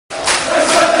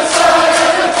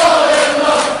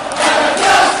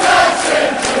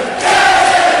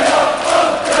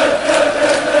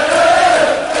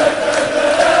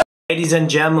Ladies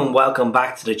and gentlemen, welcome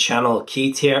back to the channel.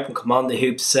 Keith here from Cmon the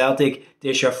Hoops Celtic.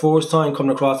 This is your first time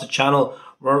coming across the channel.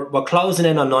 We're closing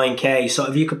in on 9k, so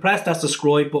if you could press that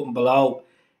subscribe button below,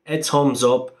 a thumbs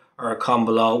up or a comment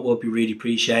below would be really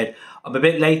appreciated. I'm a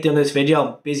bit late doing this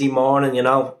video, busy morning, you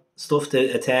know, stuff to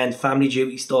attend, family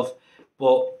duty stuff,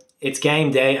 but it's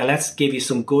game day and let's give you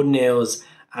some good news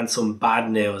and some bad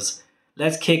news.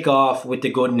 Let's kick off with the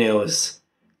good news.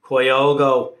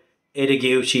 Kyogo,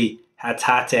 Ideguchi,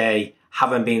 Hatate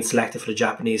haven't been selected for the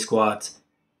Japanese squad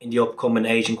in the upcoming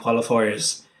Asian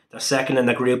qualifiers. They're second in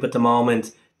the group at the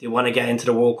moment. They want to get into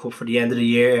the World Cup for the end of the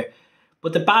year.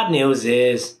 But the bad news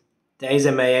is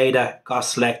Daizen Maeda got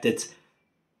selected.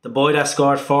 The boy that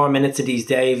scored 4 minutes of his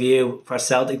debut for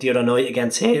Celtic the other night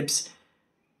against Hibs,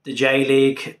 the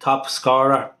J-League top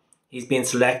scorer, he's been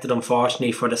selected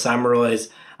unfortunately for the Socceroos.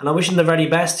 And I wish him the very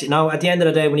best. You know, at the end of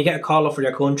the day, when you get a call up for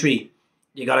your country,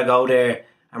 you got to go there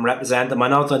and represent them. I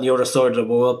know it's on the other side of the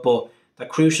world, but they're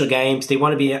crucial games. They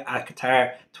want to be at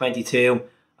Qatar 22.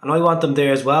 And I want them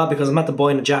there as well because I'm at the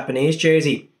boy in a Japanese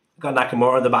jersey. I've got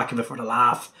Nakamura on the back of it for the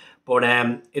laugh. But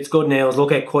it's good news.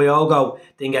 Look at Kyogo.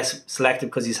 Didn't get selected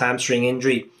because of his hamstring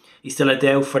injury. He's still a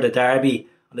doubt for the derby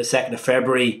on the 2nd of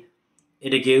February.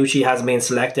 Ideguchi hasn't been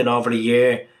selected over the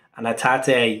year. And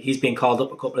Hatate, he's been called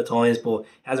up a couple of times, but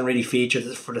hasn't really featured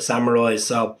for the Socceroos.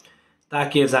 So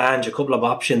that gives Ange a couple of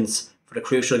options for the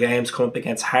crucial games coming up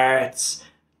against Hearts,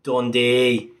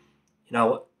 Dundee. You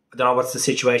know, I don't know what's the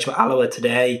situation with Alloa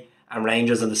today and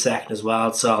Rangers on the 2nd as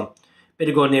well. So, bit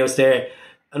of good news there.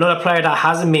 Another player that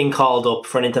hasn't been called up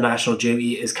for an international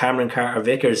duty is Cameron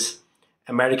Carter-Vickers,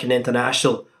 American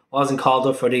international. Wasn't called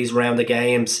up for these round of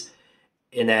games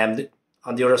in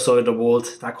on the other side of the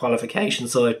world, that qualification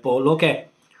side. But look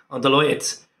I'm delighted.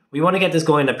 We want to get this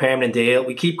guy in a permanent deal.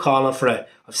 We keep calling for it.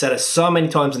 I've said it so many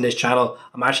times on this channel.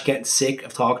 I'm actually getting sick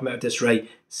of talking about this rate.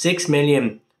 6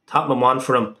 million, Tottenham want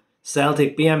for him.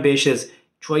 Celtic, be ambitious.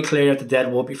 Try clear out the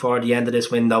dead wood before the end of this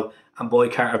window and buy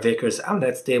Carter-Vickers. And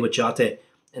let's deal with Jota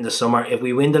in the summer. If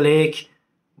we win the league,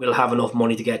 we'll have enough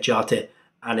money to get Jota.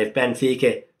 And if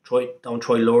Benfica don't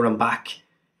try lure him back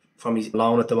from his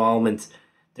loan at the moment,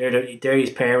 they're his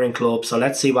parent club. So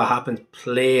let's see what happens.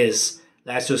 Please,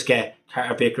 let's just get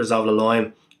Carter-Vickers over the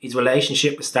line. His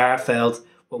relationship with Starfelt,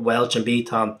 with Welch and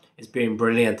Beaton is being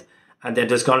brilliant. And then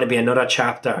there's going to be another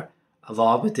chapter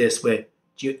involved with this with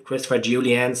Christopher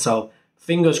Julian. So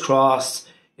fingers crossed,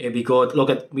 it'll be good.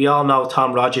 Look, we all know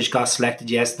Tom Rogic got selected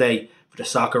yesterday for the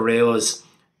Socceroos.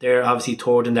 They're obviously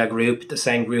third in their group, the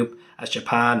same group as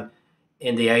Japan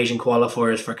in the Asian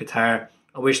qualifiers for Qatar.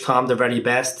 I wish Tom the very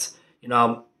best. You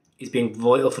know, he's been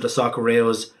vital for the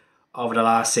Socceroos over the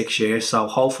last 6 years. So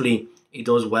hopefully he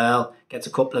does well, gets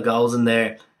a couple of goals in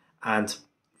there, and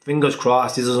fingers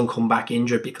crossed he doesn't come back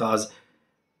injured, because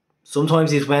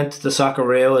sometimes he's went to the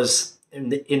Socceroos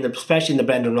especially in the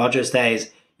Brendan Rodgers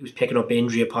days, he was picking up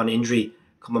injury upon injury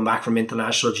coming back from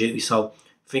international duty. So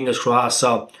fingers crossed.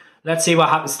 So let's see what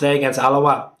happens today against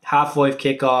Alloa. 5:30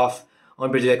 kickoff.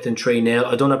 I'm predicting 3-0.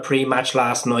 I done a pre-match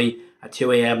last night at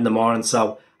 2 AM in the morning,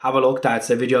 so have a look. That's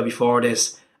the video before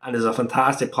this, and there's a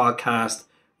fantastic podcast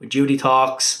with Judy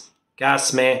Talks, Gaz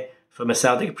Smith from a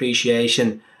Celtic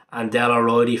Appreciation, and Del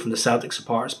O'Reilly from the Celtic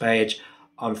Supporters page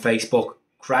on Facebook.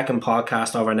 Cracking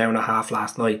podcast over an hour and a half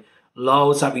last night.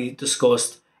 Loads that we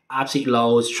discussed, absolutely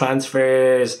loads.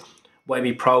 Transfers, when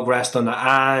we progressed on the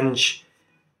Ange,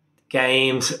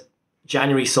 games,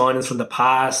 January signings from the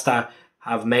past that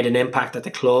have made an impact at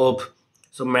the club,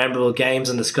 some memorable games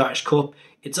in the Scottish Cup.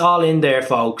 It's all in there,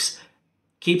 folks.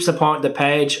 Keep supporting the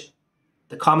page.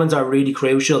 The comments are really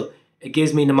crucial. It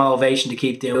gives me the motivation to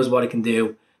keep doing what I can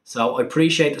do. So I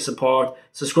appreciate the support.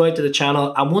 Subscribe to the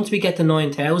channel. And once we get to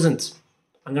 9,000,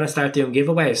 I'm going to start doing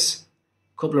giveaways.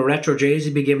 A couple of retro jerseys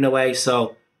will be given away.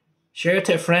 So share it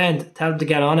to a friend. Tell them to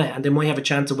get on it. And they might have a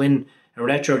chance to win a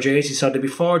retro jersey. So there'll be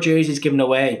 4 jerseys given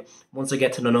away once I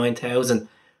get to the 9,000.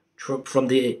 From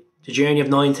the journey of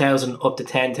 9,000 up to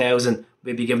 10,000,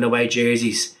 we'll be giving away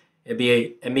jerseys. It'll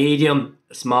be a medium,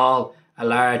 a small, a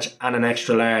large and an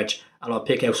extra large. And I'll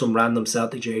pick out some random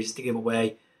Celtic jerseys to give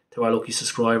away to our lucky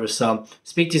subscribers. So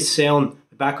speak to you soon.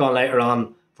 Be back on later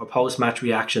on for post-match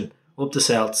reaction. Up the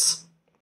Celts.